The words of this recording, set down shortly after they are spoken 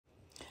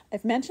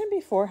I've mentioned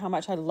before how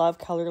much I love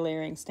color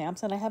layering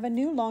stamps, and I have a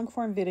new long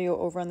form video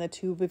over on the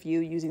tube of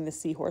you using the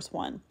Seahorse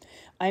one.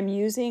 I'm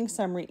using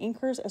some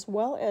reinkers as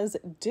well as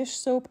dish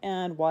soap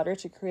and water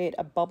to create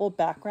a bubble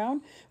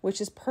background, which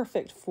is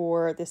perfect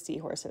for the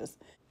seahorses.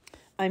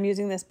 I'm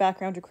using this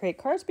background to create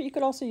cards, but you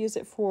could also use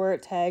it for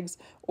tags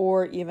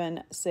or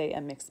even, say, a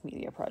mixed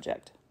media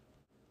project.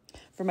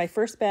 For my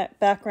first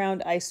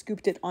background, I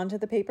scooped it onto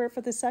the paper.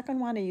 For the second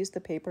one, I used the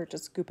paper to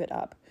scoop it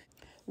up.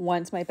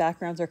 Once my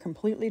backgrounds are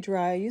completely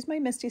dry, I use my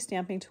Misty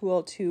stamping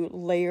tool to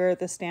layer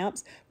the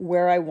stamps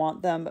where I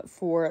want them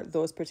for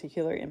those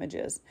particular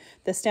images.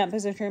 The stamp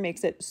positioner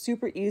makes it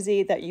super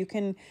easy that you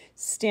can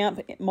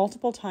stamp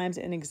multiple times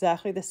in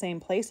exactly the same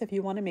place if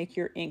you want to make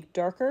your ink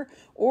darker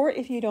or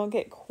if you don't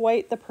get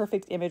quite the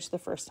perfect image the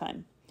first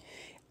time.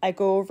 I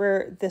go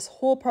over this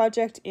whole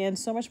project in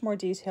so much more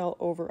detail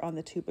over on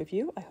the tube of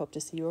you. I hope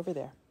to see you over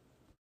there.